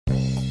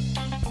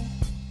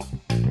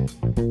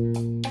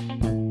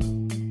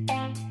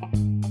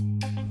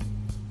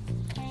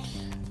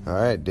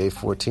Alright, day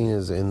 14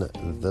 is in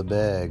the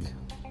bag.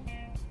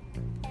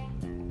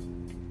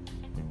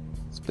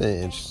 It's been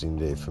an interesting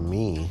day for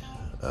me.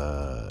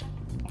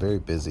 Very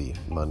busy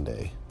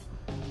Monday.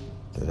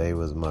 Today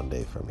was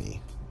Monday for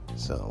me.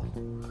 So,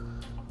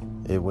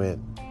 it went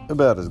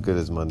about as good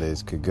as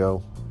Mondays could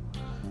go.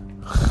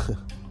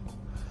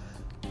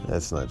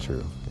 That's not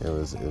true. It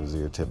was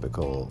your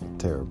typical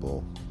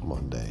terrible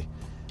Monday.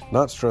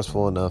 Not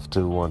stressful enough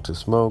to want to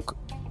smoke.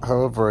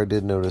 However, I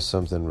did notice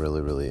something really,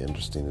 really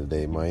interesting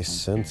today. My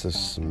sense of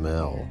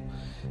smell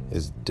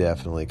is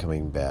definitely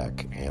coming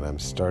back, and I'm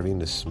starting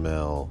to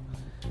smell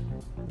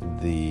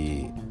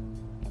the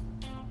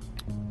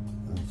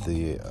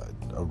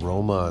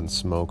aroma on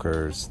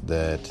smokers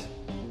that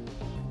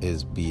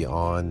is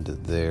beyond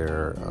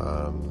their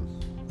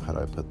how do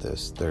I put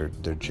this? Their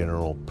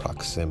general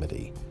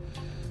proximity.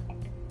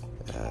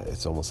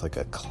 It's almost like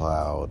a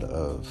cloud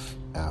of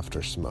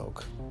after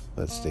smoke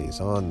that stays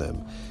on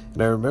them.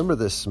 And I remember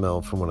this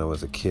smell from when I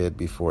was a kid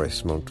before I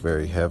smoked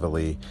very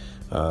heavily.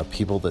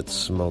 People that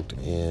smoked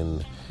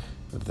in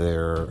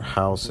their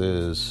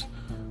houses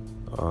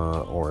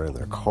or in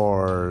their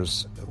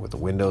cars with the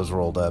windows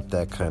rolled up,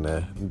 that kind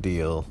of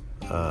deal,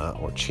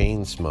 or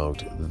chain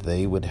smoked,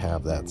 they would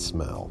have that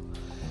smell.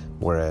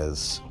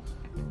 Whereas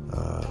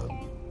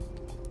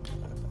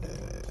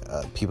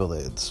people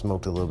that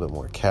smoked a little bit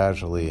more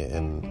casually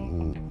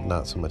and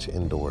not so much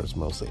indoors,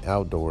 mostly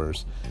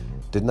outdoors,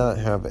 did not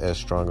have as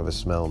strong of a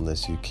smell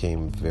unless you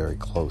came very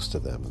close to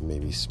them and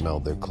maybe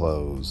smelled their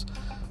clothes.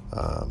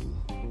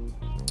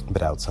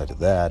 But outside of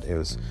that, it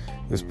was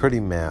pretty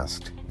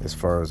masked as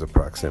far as the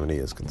proximity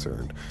is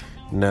concerned.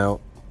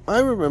 Now, I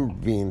remember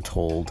being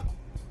told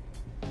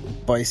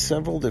by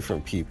several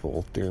different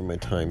people during my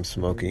time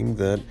smoking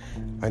that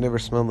I never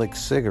smelled like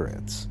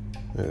cigarettes.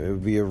 It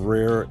would be a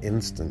rare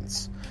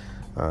instance.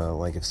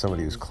 Like if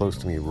somebody was close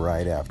to me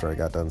right after I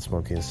got done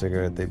smoking a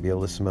cigarette, they'd be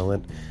able to smell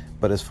it.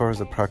 But as far as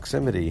the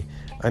proximity,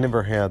 I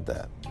never had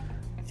that.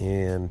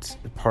 And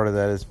part of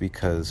that is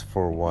because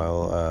for a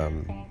while,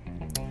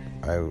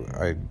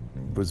 I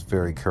was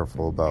very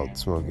careful about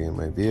smoking in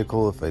my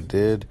vehicle. If I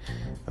did,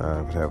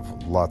 I would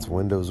have lots of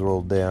windows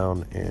rolled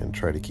down and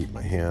try to keep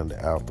my hand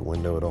out the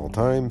window at all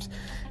times.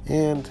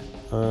 And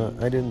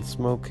I didn't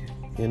smoke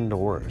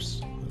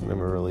indoors. I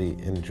never really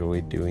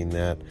enjoyed doing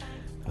that.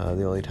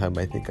 The only time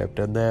I think I've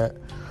done that,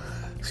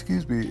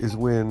 is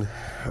when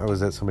I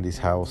was at somebody's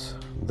house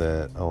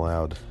that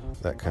allowed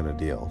that kind of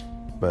deal.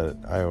 But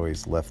I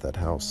always left that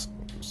house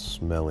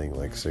smelling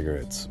like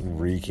cigarettes,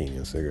 reeking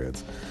of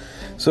cigarettes.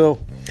 So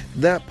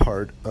that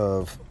part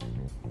of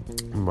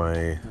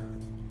my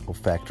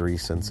olfactory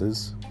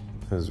senses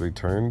has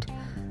returned.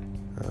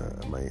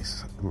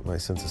 My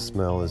sense of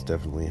smell is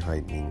definitely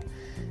heightening.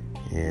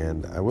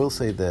 And I will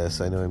say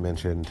this, I know I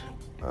mentioned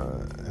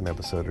an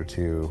episode or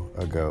two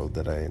ago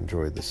that I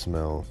enjoyed the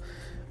smell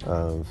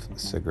of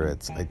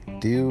cigarettes. I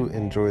do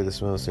enjoy the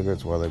smell of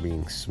cigarettes while they're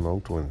being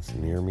smoked when it's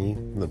near me,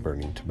 the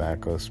burning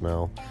tobacco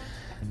smell.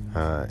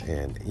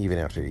 And even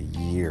after a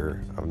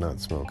year of not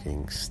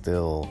smoking,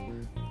 still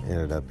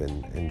ended up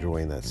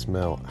enjoying that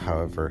smell.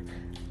 However,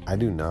 I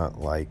do not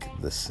like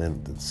the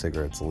scent that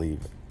cigarettes leave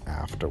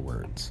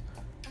afterwards.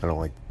 I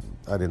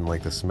didn't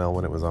like the smell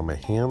when it was on my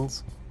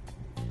hands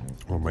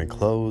or my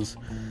clothes,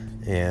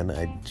 and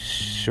I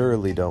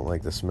surely don't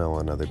like the smell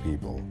on other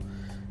people.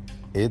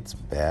 It's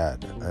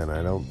bad, and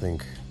I don't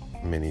think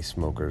many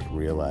smokers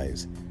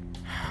realize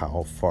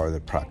how far the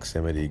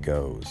proximity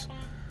goes.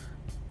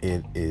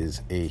 It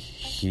is a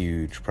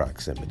huge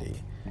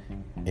proximity,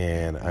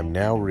 and I'm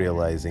now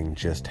realizing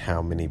just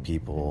how many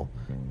people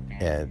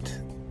at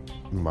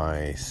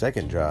my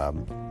second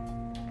job,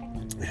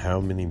 how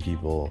many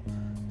people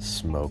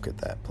smoke at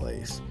that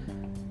place.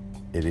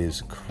 It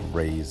is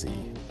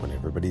crazy. When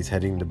everybody's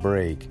heading to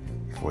break,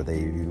 before they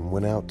even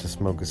went out to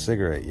smoke a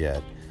cigarette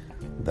yet,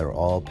 they're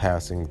all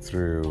passing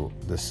through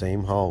the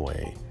same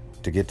hallway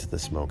to get to the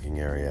smoking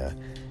area,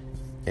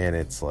 and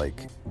it's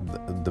like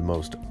the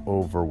most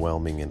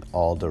overwhelming in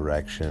all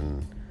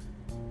direction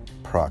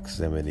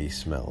proximity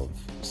smell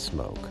of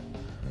smoke.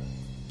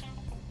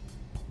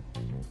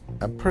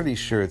 I'm pretty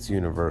sure it's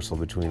universal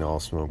between all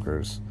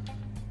smokers.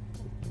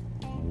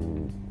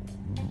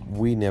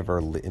 We never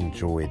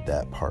enjoyed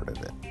that part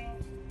of it.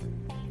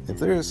 If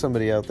there is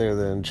somebody out there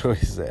that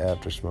enjoys the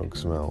after smoke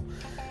smell,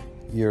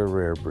 you're a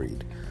rare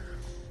breed.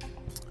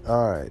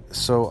 Alright,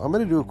 so I'm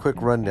going to do a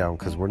quick rundown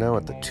because we're now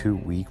at the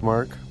 2-week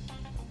mark.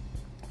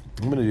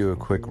 I'm going to do a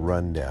quick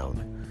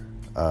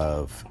rundown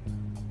of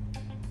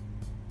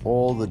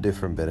all the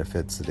different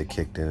benefits that it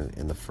kicked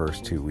in the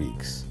first 2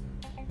 weeks.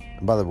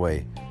 And by the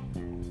way,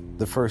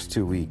 the first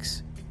 2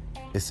 weeks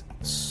is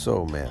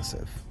so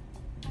massive.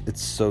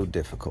 It's so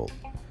difficult.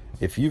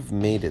 If you've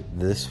made it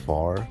this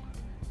far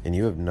and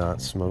you have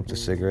not smoked a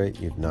cigarette,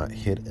 you've not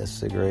hit a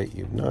cigarette,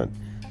 you've not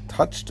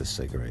touched a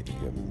cigarette, you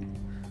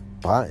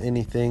haven't bought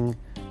anything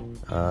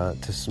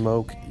to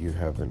smoke, you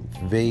haven't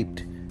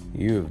vaped,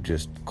 you have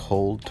just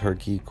cold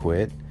turkey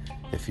quit,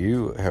 If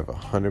you have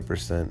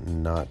 100%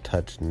 not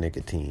touched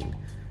nicotine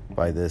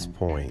by this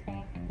point,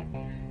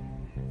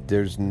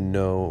 there's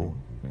no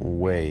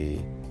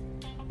way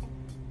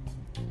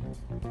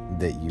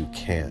that you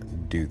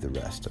can't do the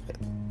rest of it.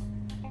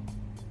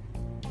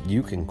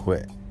 You can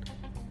quit.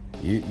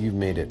 You've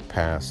made it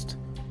past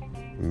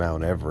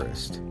Mount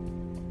Everest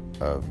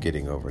of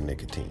getting over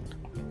nicotine.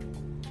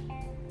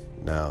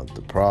 Now,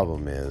 the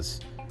problem is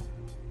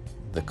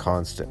the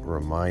constant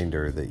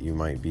reminder that you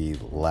might be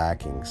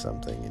lacking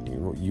something,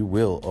 and you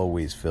will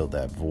always fill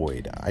that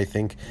void. I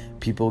think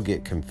people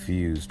get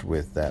confused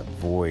with that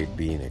void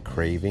being a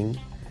craving.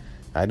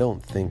 I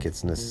don't think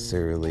it's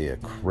necessarily a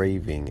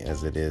craving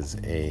as it is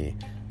a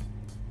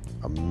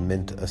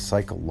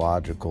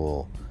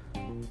psychological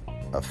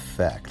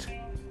effect.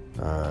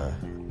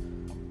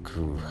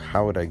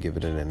 How would I give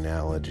it an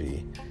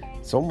analogy?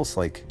 It's almost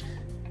like,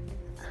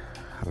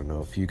 I don't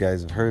know if you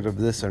guys have heard of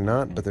this or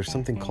not, but there's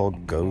something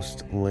called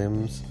ghost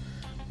limbs,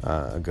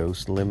 a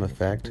ghost limb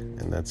effect,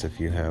 and that's if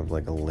you have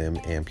like a limb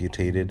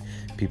amputated.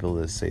 People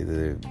that say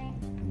that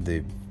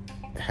they've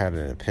had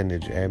an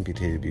appendage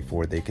amputated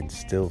before, they can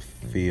still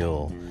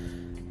feel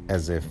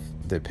as if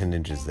the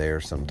appendage is there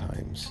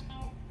sometimes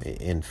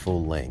in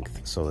full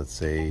length. So let's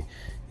say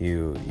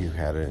you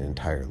had an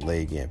entire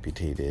leg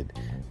amputated,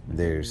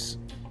 there's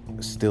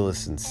still a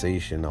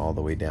sensation all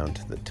the way down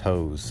to the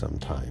toes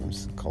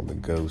sometimes, called the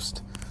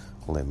ghost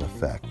limb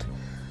effect.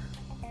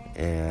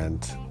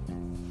 And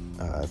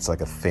it's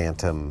like a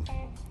phantom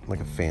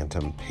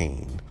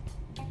pain.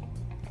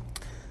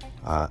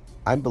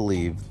 I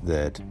believe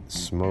that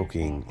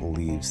smoking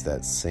leaves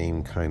that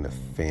same kind of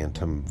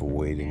phantom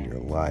void in your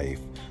life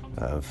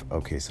of,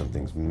 okay,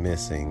 something's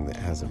missing that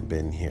hasn't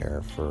been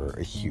here for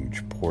a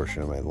huge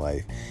portion of my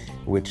life,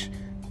 which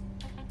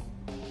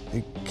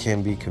it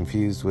can be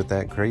confused with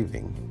that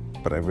craving.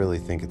 But I really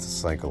think it's a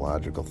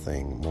psychological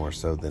thing more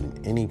so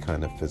than any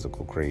kind of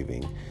physical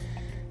craving,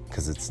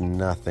 because it's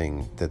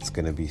nothing that's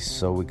going to be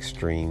so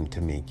extreme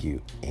to make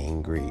you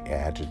angry,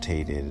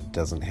 agitated. It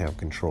doesn't have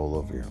control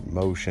over your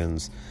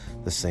emotions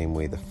the same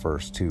way the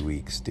first 2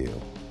 weeks do.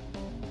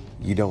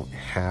 You don't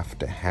have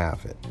to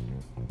have it.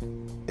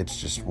 It's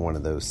just one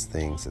of those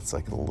things. It's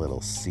like a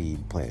little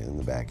seed planted in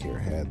the back of your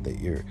head that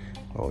you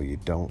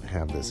don't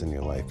have this in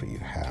your life, but you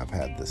have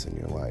had this in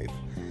your life.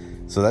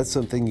 So that's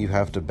something you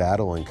have to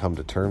battle and come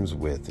to terms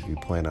with if you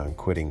plan on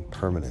quitting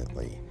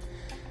permanently.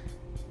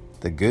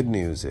 The good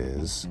news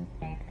is,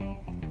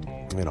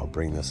 and I'll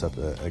bring this up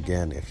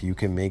again, if you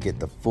can make it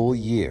the full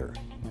year,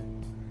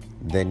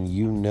 then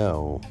you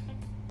know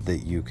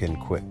that you can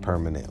quit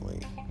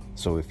permanently.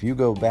 So if you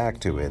go back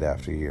to it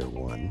after year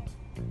 1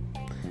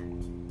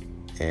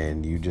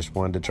 and you just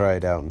wanted to try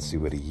it out and see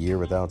what a year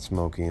without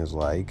smoking is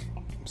like,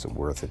 is it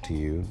worth it to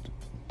you?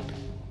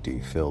 Do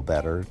you feel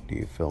better? Do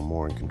you feel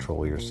more in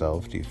control of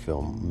yourself? Do you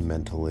feel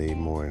mentally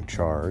more in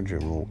charge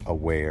and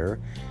aware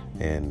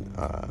and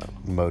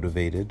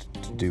motivated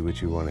to do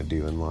what you want to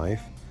do in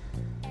life?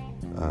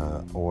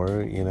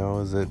 Or,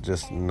 is it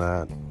just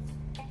not,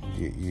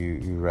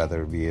 you'd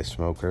rather be a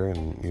smoker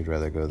and you'd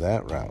rather go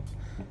that route?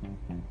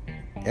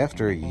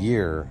 After a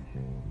year,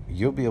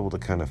 you'll be able to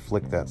kind of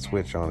flick that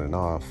switch on and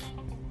off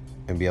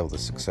and be able to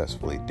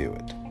successfully do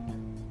it.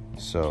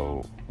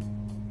 So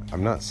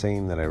I'm not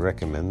saying that I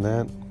recommend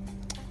that,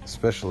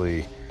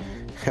 especially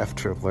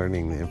after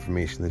learning the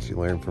information that you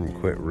learned from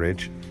Quit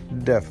Rich.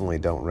 Definitely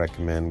don't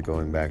recommend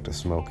going back to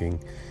smoking.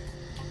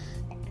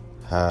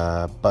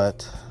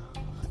 But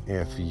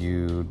if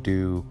you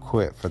do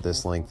quit for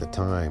this length of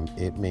time,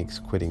 it makes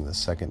quitting the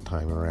second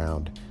time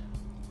around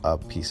a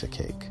piece of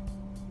cake.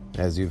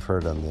 As you've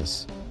heard on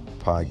this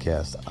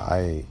podcast,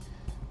 I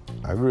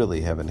really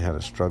haven't had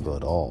a struggle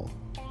at all.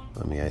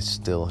 I mean, I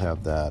still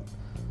have that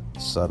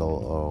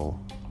subtle,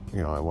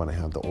 I want to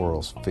have the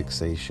oral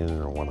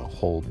fixation or want to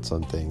hold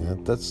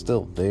something. That's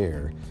still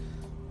there.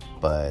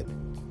 But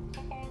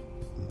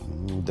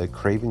the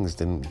cravings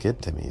didn't get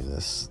to me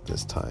this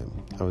time.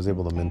 I was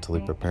able to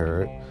mentally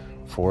prepare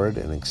for it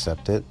and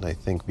accept it. And I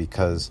think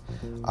because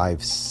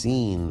I've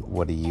seen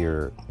what a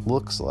year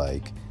looks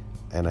like,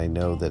 and I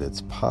know that it's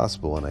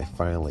possible, and I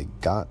finally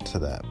got to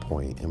that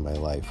point in my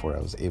life where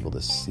I was able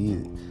to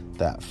see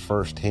that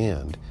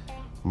firsthand,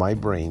 my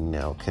brain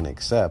now can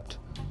accept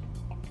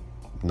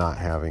not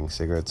having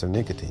cigarettes or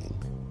nicotine.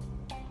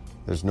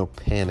 There's no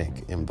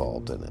panic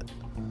involved in it,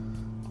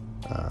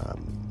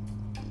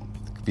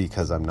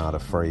 because I'm not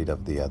afraid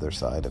of the other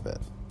side of it.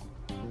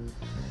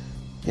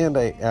 And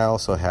I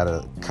also had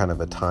a kind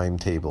of a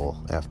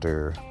timetable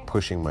after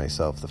pushing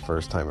myself the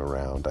first time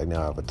around. I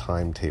now have a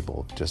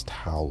timetable of just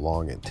how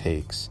long it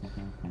takes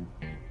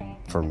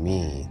for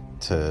me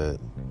to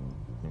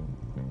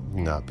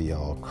not be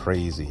all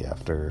crazy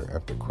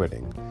after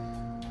quitting.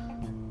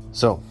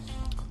 So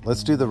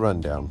let's do the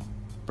rundown.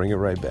 Bring it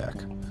right back.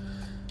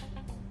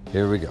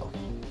 Here we go.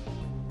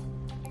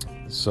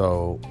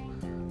 So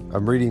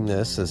I'm reading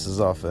this. This is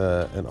off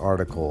an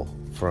article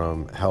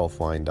from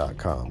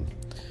healthline.com.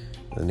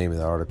 The name of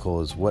the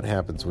article is What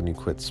Happens When You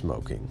Quit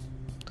Smoking.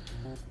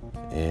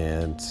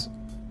 And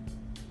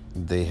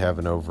They have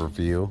an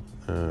overview.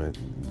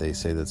 They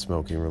say that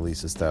smoking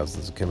releases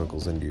thousands of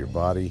chemicals into your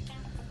body.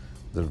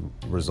 The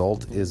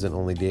result isn't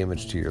only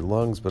damage to your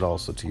lungs, but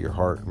also to your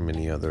heart and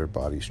many other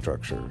body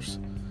structures.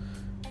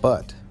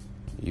 But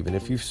even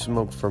if you've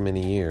smoked for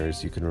many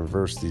years, you can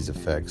reverse these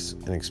effects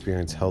and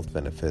experience health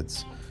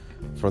benefits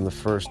from the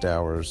first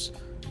hours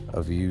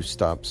you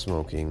stop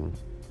smoking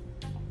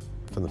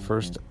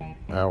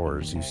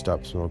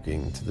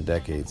to the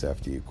decades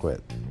after you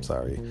quit.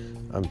 Sorry,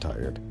 I'm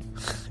tired.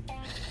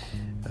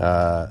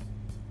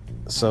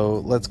 So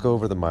let's go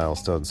over the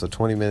milestones. So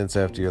 20 minutes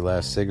after your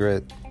last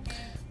cigarette,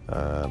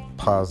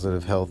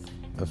 positive health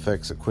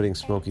effects of quitting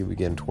smoking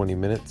begin 20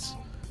 minutes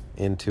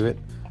into it.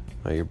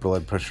 Your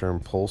blood pressure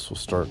and pulse will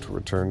start to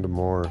return to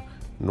more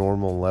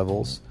normal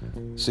levels.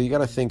 So you got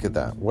to think of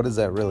that. What does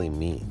that really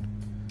mean?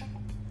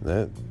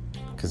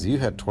 Because you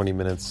had 20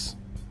 minutes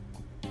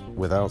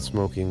without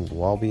smoking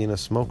while being a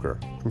smoker.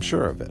 I'm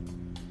sure of it.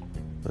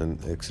 And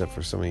except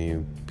for some of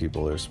you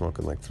people that are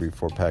smoking like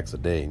 3-4 packs a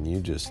day, and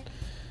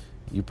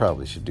you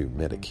probably should do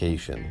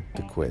medication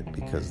to quit,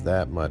 because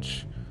that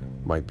much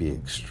might be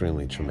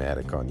extremely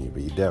traumatic on you.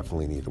 But you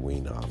definitely need to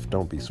wean off.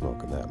 Don't be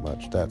smoking that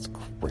much. That's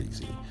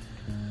crazy.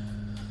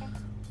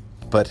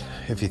 But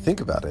if you think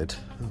about it,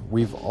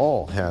 we've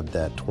all had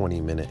that 20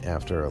 minute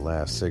after our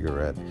last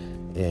cigarette,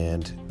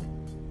 and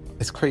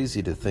it's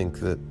crazy to think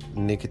that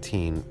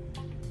nicotine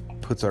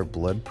puts our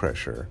blood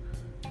pressure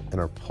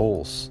and our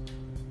pulse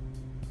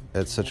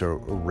at such a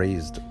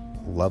raised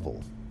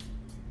level,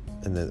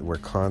 and that we're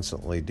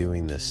constantly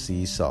doing this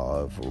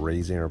seesaw of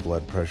raising our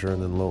blood pressure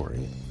and then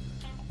lowering it,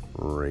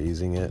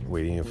 raising it,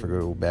 waiting for it to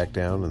go back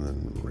down, and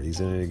then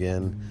raising it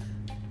again.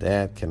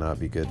 That cannot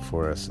be good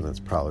for us, and that's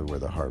probably where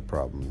the heart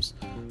problems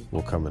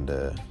will come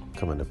into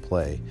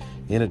play.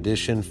 In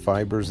addition,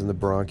 fibers in the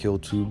bronchial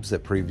tubes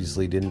that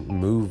previously didn't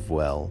move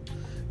well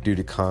due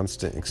to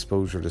constant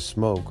exposure to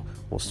smoke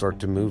will start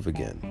to move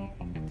again.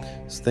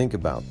 So think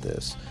about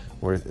this.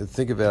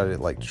 Think about it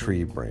like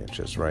tree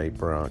branches, right?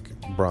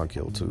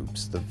 Bronchial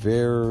tubes. The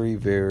very,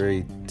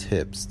 very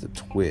tips, the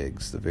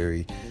twigs, the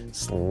very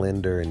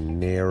slender and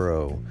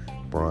narrow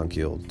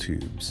bronchial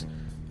tubes,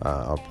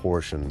 are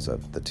portions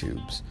of the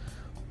tubes.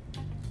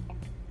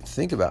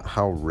 Think about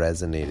how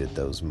resonated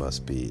those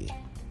must be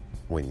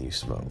when you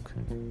smoke.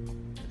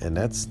 And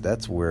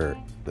that's where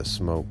the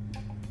smoke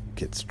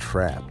gets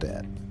trapped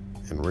at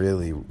and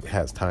really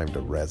has time to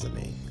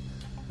resonate.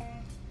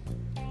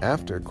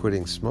 After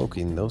quitting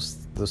smoking,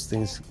 those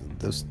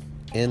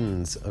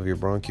ends of your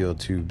bronchial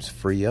tubes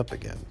free up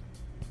again.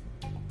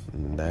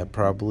 And that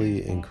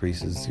probably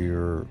increases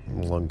your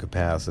lung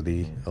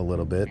capacity a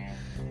little bit.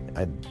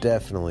 It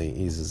definitely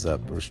eases up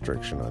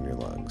restriction on your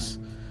lungs.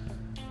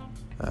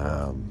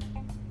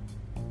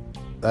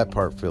 That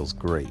part feels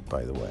great,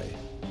 by the way.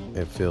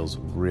 It feels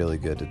really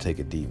good to take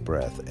a deep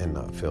breath and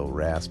not feel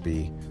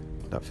raspy,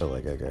 not feel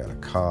like I got a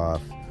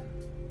cough,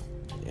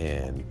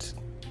 and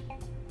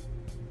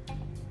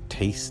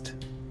taste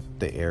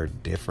the air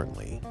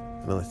differently.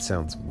 I know that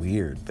sounds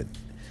weird, but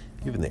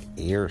even the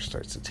air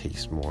starts to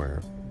taste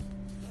more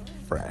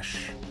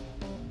fresh.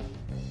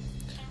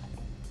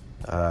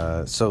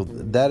 So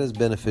that is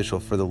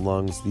beneficial for the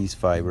lungs. These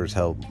fibers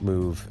help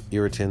move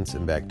irritants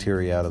and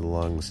bacteria out of the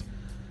lungs,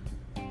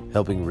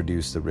 helping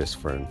reduce the risk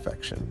for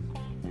infection.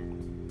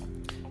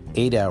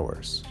 8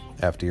 hours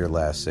after your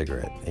last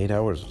cigarette. 8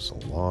 hours was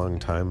a long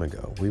time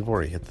ago. We've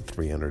already hit the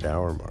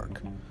 300-hour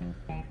mark.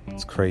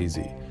 It's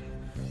crazy.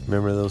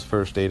 Remember those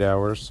first 8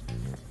 hours?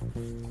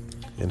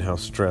 And how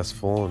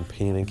stressful and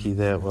panicky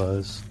that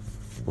was?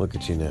 Look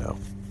at you now.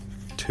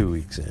 2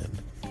 weeks in.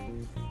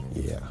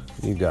 Yeah,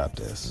 you got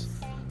this.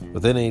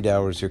 Within 8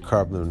 hours, your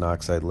carbon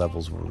monoxide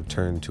levels will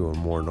return to a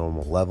more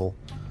normal level.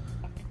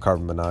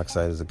 Carbon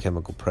monoxide is a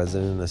chemical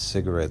present in a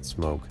cigarette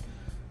smoke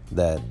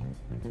that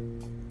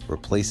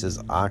replaces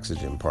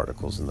oxygen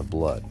particles in the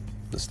blood.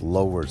 This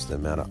lowers the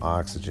amount of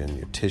oxygen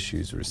your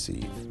tissues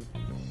receive.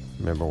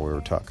 Remember we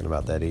were talking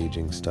about that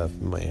aging stuff?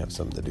 It might have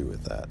something to do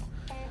with that.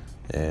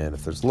 And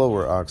if there's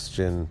lower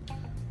oxygen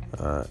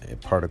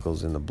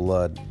particles in the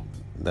blood,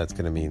 that's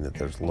going to mean that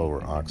there's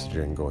lower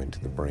oxygen going to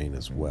the brain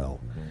as well.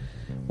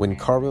 When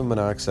carbon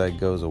monoxide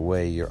goes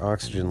away, your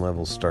oxygen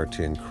levels start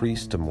to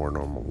increase to more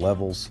normal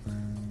levels.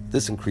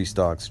 This increased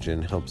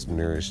oxygen helps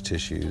nourish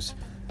tissues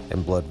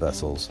and blood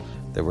vessels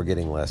that were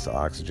getting less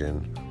oxygen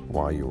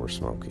while you were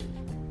smoking.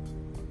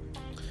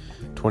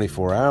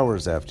 24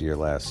 hours after your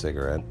last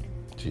cigarette,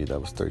 gee, that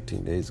was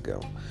 13 days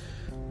ago.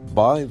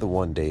 By the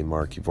 1 day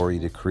mark, you've already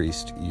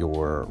decreased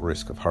your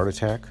risk of heart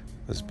attack.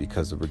 This is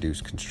because of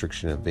reduced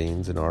constriction of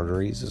veins and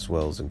arteries, as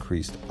well as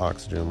increased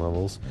oxygen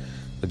levels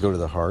that go to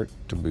the heart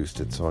to boost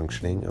its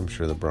functioning. I'm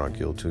sure the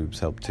bronchial tubes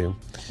help too.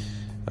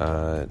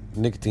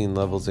 Nicotine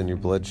levels in your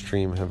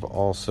bloodstream have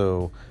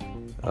also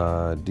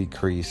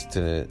decreased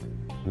to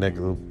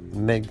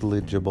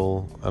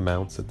negligible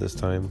amounts at this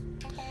time.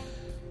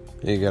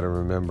 You got to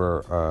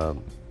remember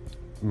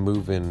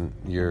moving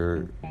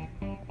your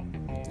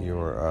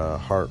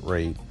heart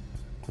rate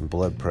and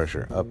blood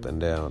pressure up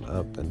and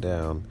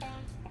down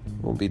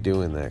won't be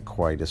doing that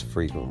quite as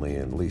frequently,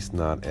 at least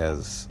not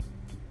as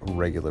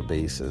regular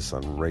basis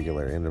on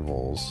regular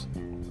intervals,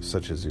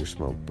 such as your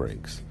smoke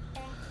breaks.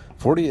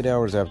 48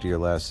 hours after your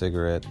last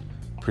cigarette,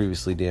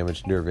 previously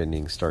damaged nerve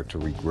endings start to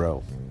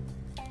regrow.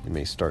 You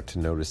may start to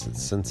notice that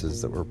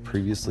senses that were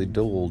previously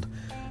dulled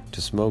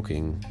to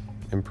smoking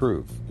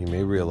improve. You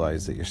may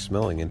realize that you're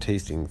smelling and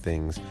tasting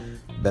things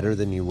better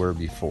than you were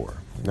before.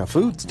 Now,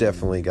 food's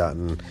definitely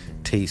gotten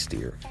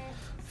tastier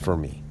for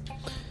me,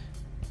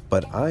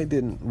 but I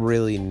didn't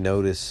really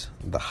notice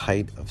the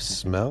height of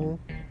smell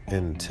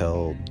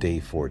until day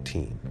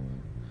 14.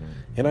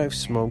 And I've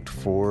smoked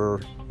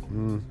for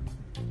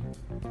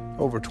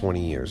over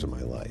 20 years of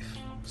my life.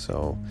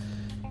 So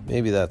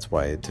maybe that's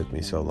why it took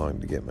me so long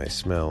to get my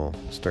smell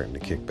starting to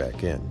kick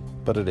back in.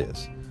 But it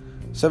is.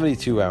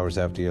 72 hours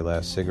after your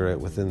last cigarette,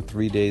 within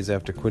 3 days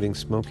after quitting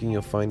smoking,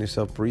 you'll find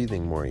yourself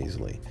breathing more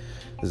easily.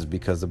 This is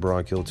because the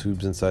bronchial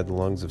tubes inside the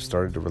lungs have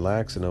started to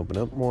relax and open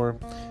up more.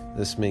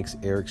 This makes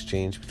air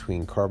exchange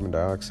between carbon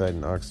dioxide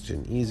and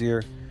oxygen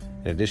easier.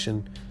 In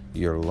addition,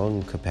 your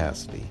lung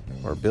capacity,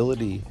 or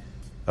ability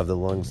of the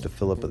lungs to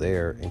fill up with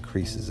air,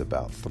 increases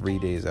about 3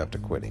 days after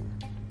quitting.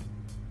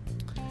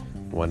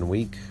 1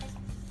 week,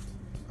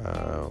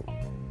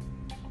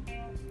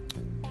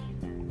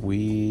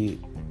 we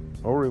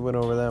already went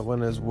over that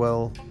one as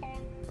well.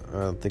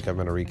 I think I'm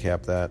going to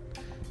recap that.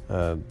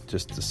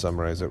 Just to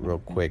summarize it real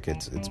quick,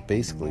 it's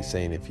basically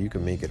saying if you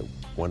can make it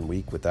 1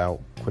 week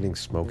without quitting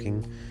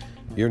smoking,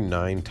 you're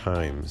 9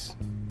 times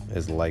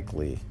as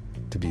likely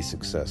to be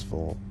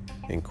successful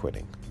in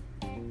quitting.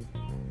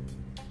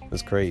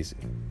 It's crazy.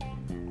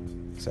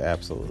 It's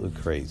absolutely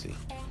crazy.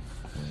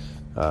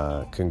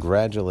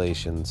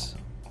 Congratulations.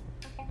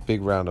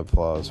 Big round of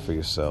applause for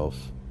yourself.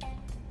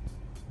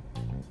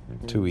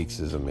 2 weeks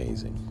is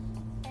amazing.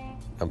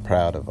 I'm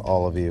proud of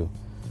all of you.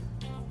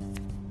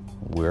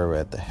 We're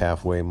at the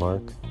halfway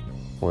mark.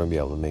 We're going to be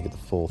able to make it the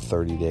full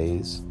 30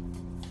 days.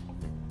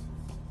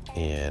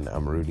 And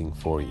I'm rooting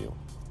for you.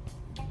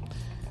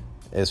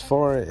 As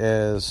far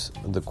as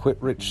the Quit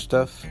Rich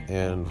stuff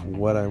and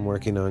what I'm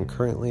working on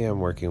currently, I'm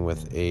working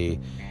with a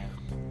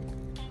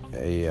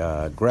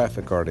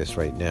graphic artist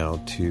right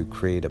now to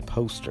create a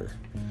poster.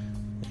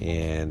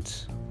 And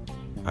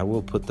I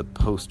will put the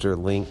poster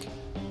link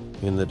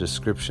in the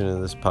description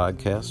of this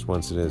podcast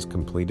once it is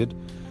completed.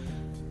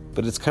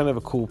 But it's kind of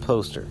a cool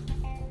poster.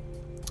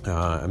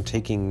 I'm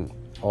taking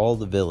all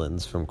the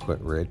villains from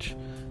Quit Rich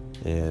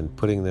and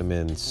putting them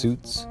in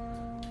suits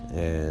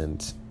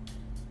and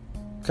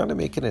kind of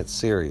making it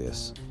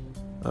serious.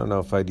 I don't know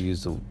if I'd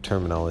use the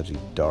terminology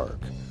dark,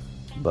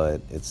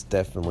 but it's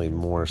definitely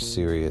more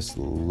serious,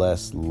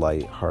 less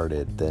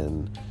lighthearted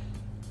than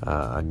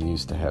I'm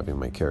used to having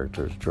my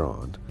characters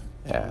drawn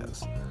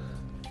as.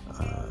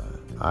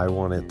 I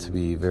want it to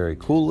be very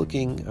cool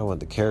looking. I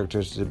want the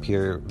characters to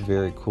appear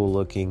very cool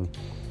looking,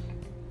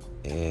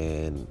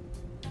 and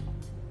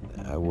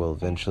I will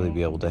eventually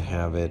be able to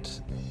have it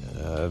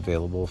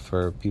available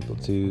for people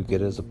to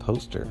get as a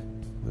poster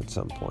at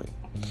some point.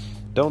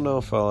 Don't know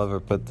if I'll ever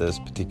put this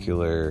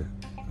particular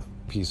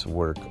piece of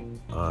work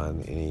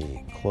on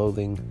any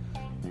clothing,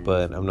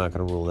 but I'm not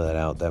going to rule that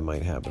out. That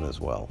might happen as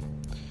well.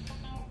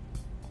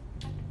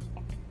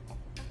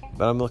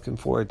 But I'm looking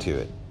forward to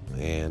it,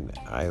 and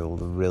I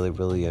really,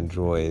 really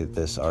enjoy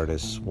this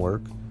artist's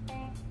work,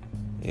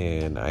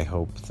 and I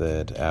hope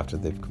that after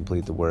they've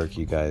completed the work,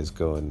 you guys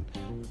go and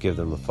give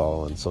them a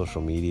follow on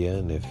social media,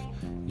 and if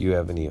you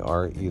have any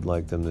art you'd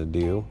like them to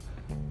do,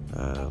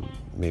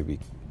 maybe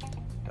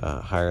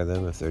hire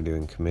them if they're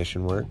doing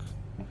commission work,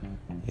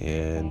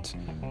 and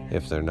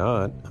if they're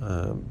not,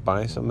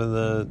 buy some of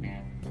the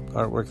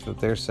artwork that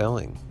they're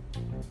selling.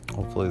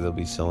 Hopefully they'll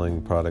be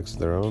selling products of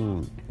their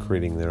own,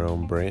 creating their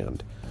own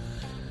brand.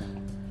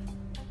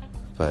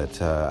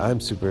 But I'm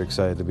super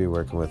excited to be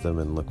working with them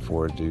and look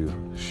forward to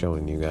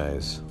showing you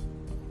guys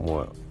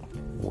what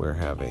we're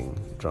having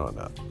drawn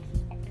up.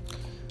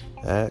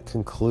 That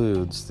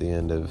concludes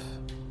day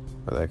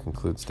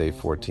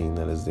 14.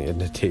 That is the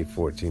end of day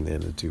 14, the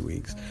end of 2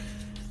 weeks.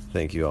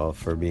 Thank you all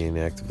for being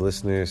active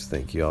listeners.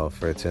 Thank you all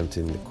for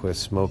attempting to quit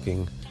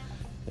smoking.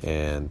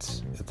 And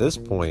at this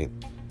point,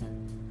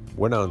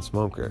 we're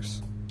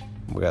non-smokers.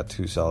 We got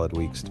 2 solid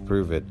weeks to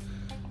prove it.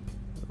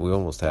 We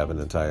almost have an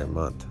entire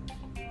month.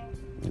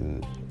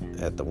 And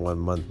at the 1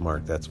 month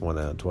mark, that's 1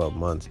 out of 12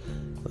 months.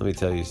 Let me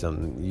tell you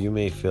something. You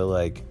may feel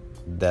like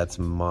that's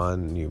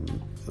mountainous.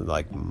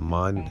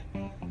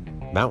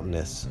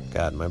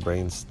 God, my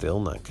brain's still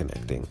not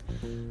connecting.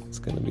 It's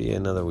going to be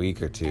another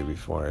week or 2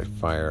 before I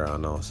fire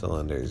on all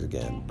cylinders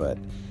again, but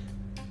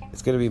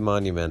it's going to be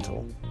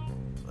monumental.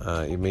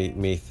 You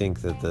may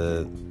think that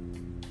the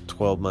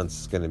 12 months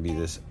is going to be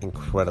this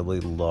incredibly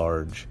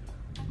large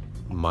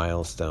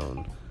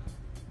milestone,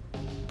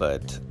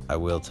 but I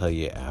will tell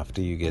you,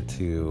 after you get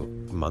to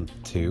month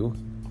 2,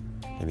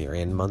 and you're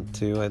in month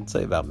 2, I'd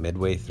say about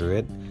midway through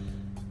it,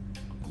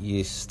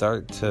 you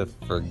start to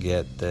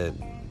forget that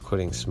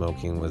quitting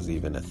smoking was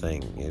even a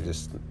thing. You're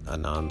just a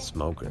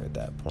non-smoker at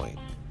that point.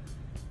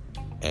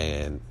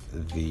 And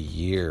the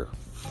year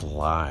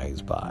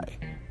flies by.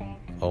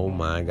 Oh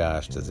my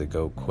gosh, does it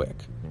go quick.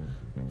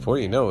 Before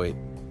you know it,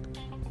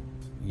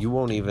 you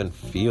won't even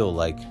feel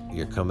like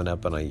you're coming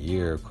up on a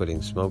year of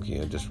quitting smoking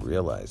and just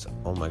realize,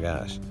 oh my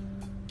gosh,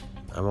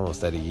 I'm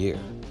almost at a year.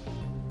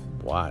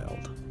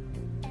 Wild.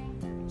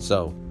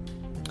 So,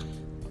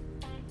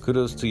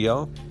 kudos to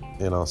y'all,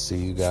 and I'll see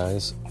you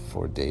guys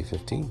for day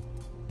 15.